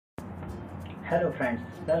Hello friends,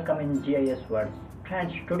 welcome in GIS words.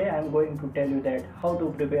 Friends, today I am going to tell you that how to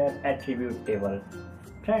prepare attribute table.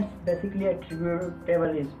 Friends, basically attribute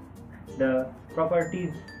table is the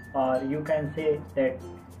properties, or you can say that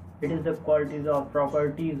it is the qualities or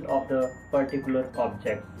properties of the particular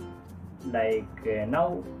objects.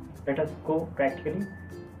 Now let us go practically.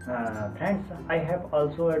 Friends, I have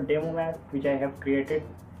also a demo map which I have created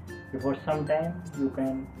before some time. You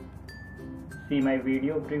can see my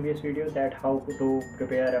previous video, that how to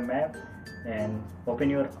prepare a map, and open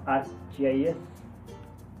your ArcGIS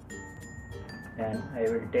and I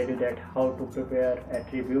will tell you that how to prepare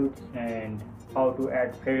attributes and how to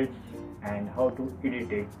add fields and how to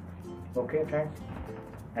edit it. Okay friends,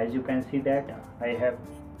 as you can see that I have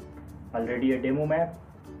already a demo map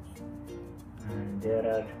and there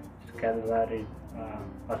are scales are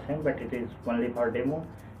assigned, but it is only for demo.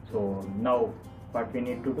 So now what we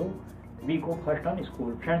need to do, we go first on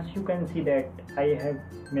school. Friends, you can see that I have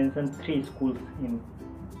mentioned 3 schools in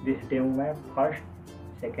this demo map: first,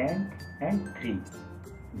 second and 3.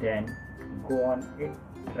 Then go on it,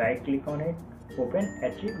 right click on it, open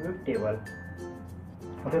attribute table.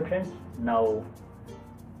 Okay friends, now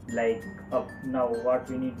now what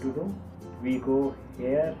we need to do, we go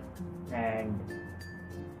here and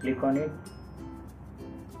click on it,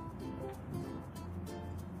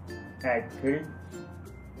 add field,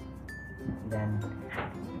 then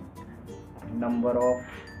number of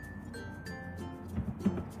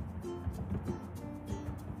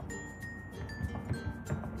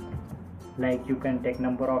you can take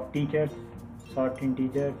number of teachers, sort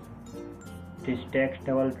integer. This text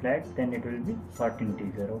double flat, then it will be sort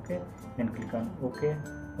integer. Okay, then click on OK.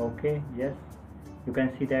 Yes, you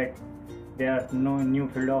can see that there are no new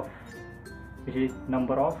field of which is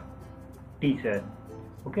number of teachers.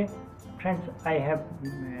 Okay friends, I have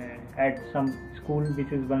add some school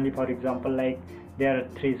which is only for example, there are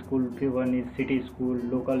 3 school. One is city school,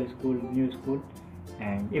 local school, new school.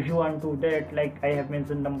 And if you want to that, I have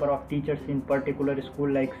mentioned number of teachers in particular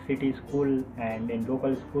school, like city school, and in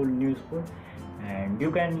local school, new school. And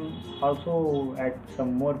you can also add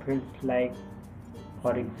some more fields, like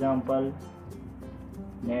for example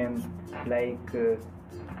name,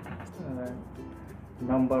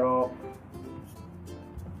 number of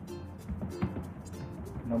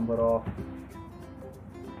number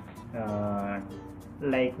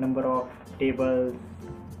of tables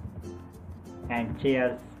and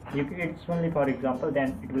chairs. It's only for example,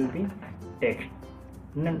 then it will be text.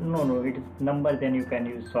 No, it is number, then you can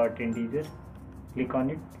use sort integer. Click on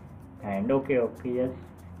it and okay. Yes,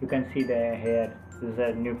 you can see that here is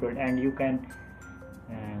a new field, and you can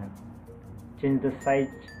change the size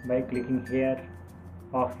by clicking here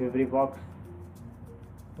of every box.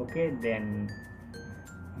 Okay, then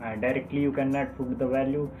directly you cannot put the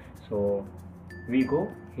value, so we go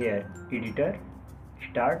here, editor,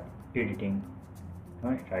 start editing.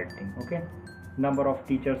 Okay, number of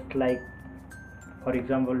teachers, for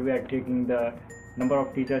example we are taking the number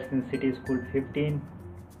of teachers in city school 15.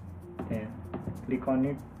 Then click on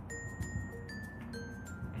it,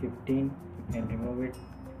 15, you can remove it,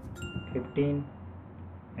 15.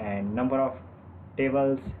 And number of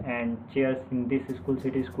tables and chairs in this school,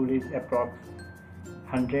 city school, is approx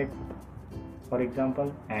 100 for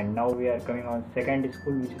example. And now we are coming on second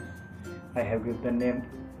school, which is I have given the name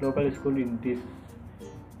local school. In this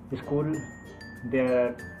school there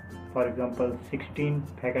are for example 16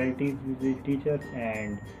 faculties with teachers,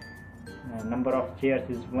 and number of chairs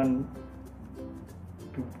is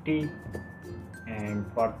 150. And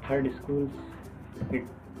for third schools it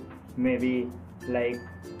may be like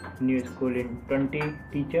new school in 20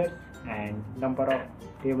 teachers, and number of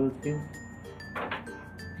tables is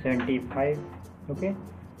 75. Okay,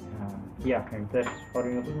 yeah friends, that's for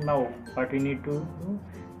example. Now what we need to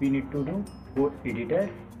do, go editor,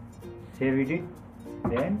 save edit,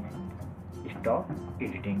 then stop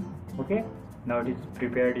editing. Okay, now it is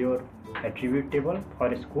prepared your attribute table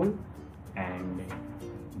for school, and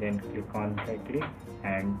then click on right click,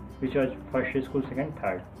 and which was first school, second,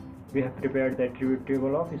 third. We have prepared the attribute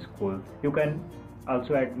table of school. You can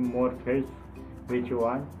also add more fields which you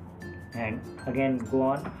want. And again go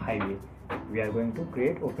on highway. We are going to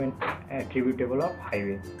create open attribute table of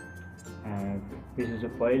highway, and this is a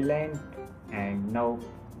polyline. And now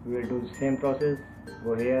we will do the same process,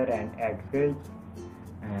 go here and add fields.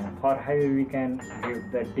 For highway we can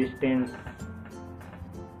give the distance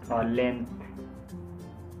or length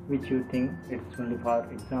which you think. It's only for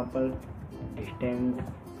example distance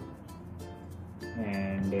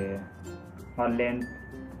and or length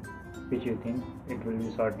which you think. It will be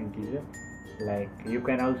sort integer. You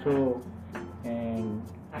can also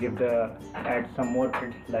add some more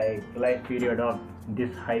fields like life period of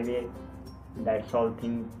this highway. That's all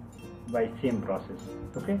thing by same process.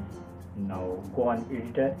 Okay, now go on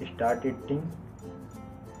editor, start editing,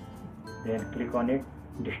 then click on it,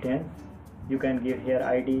 distance. You can give here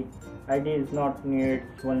ID. ID is not needed,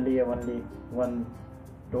 only one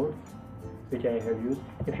road which I have used.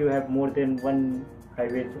 If you have more than one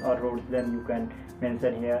highways or roads, then you can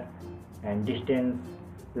mention here. And distance,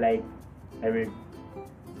 like I will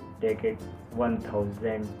take it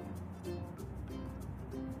 1000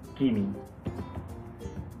 km.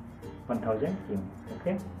 1000 km.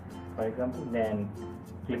 Okay, for example. Then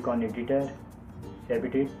click on editor, save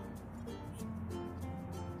it.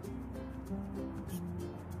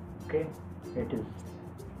 Okay, it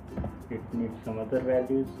needs some other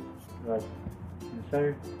values, was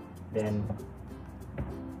insert, then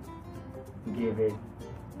give it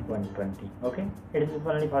 120. Okay, it is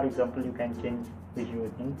only for example, you can change which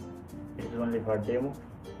you think. It is only for demo.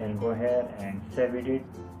 Then go here and save it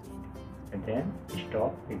and then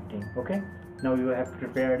stop editing. Okay, now you have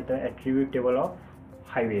prepared the attribute table of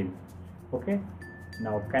highways. Okay,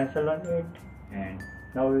 now cancel on it, and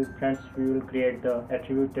now friends, we will create the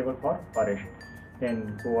attribute table for forest.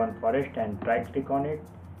 Then go on forest and right click on it,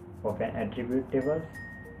 open attribute tables,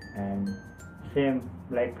 and same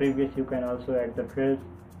like previous, you can also add the fields.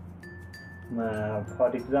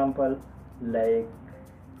 For example, like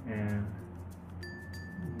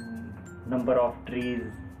number of trees,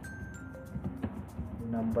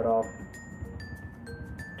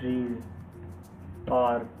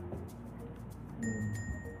 or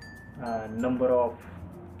number of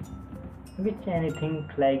which anything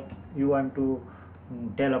like you want to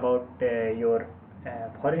tell about your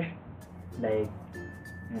forest, like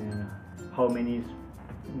how many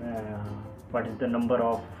what is the number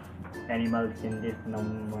of animals in this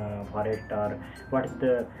forest, or what is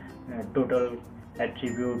the total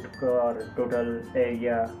attribute or total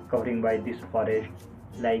area covering by this forest.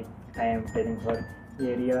 Like I am telling for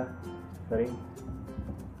area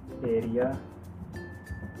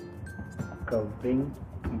covering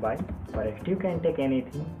by forest. You can take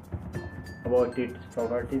anything about its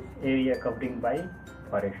properties, area covering by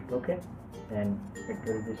forest. Okay, then it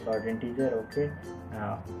will be short integer. Okay,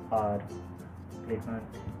 or click on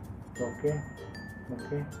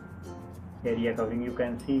okay, area covering, you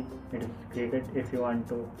can see it is created. If you want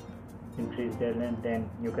to increase their length, then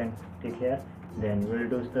you can click here. Then we'll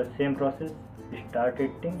do the same process, start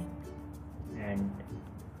editing, and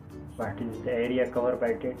what is the area covered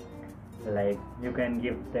by it. Like you can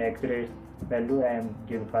give the accurate value. I am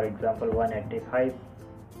giving for example 185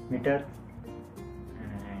 meters,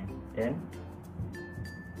 and then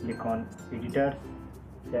click on editors.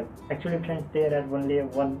 Actually friends, there are only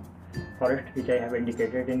one forest which I have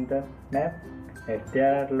indicated in the map. If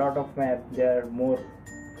there are a lot of maps, there are more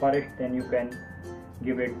forests, then you can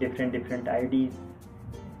give it different IDs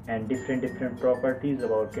and different properties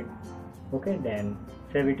about it. Okay, then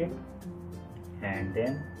save it and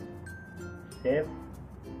then save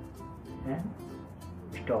and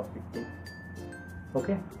stop it.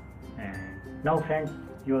 Okay, and now friends,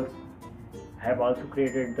 you have also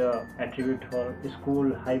created the attribute for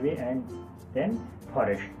school, highway, and then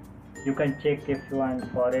forest. You can check if you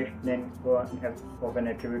want forest, then go on open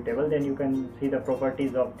attribute table. Then you can see the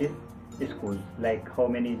properties of this schools, like how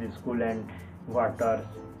many is the school and what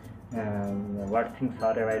things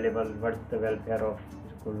are available, what's the welfare of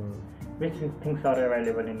school, which things are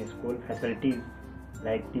available in school, facilities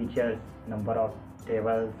like teachers, number of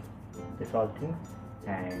tables, this all things.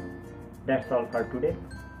 And that's all for today,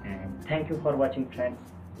 and thank you for watching friends,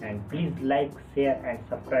 and please like, share and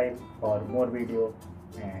subscribe for more video,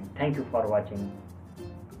 and thank you for watching.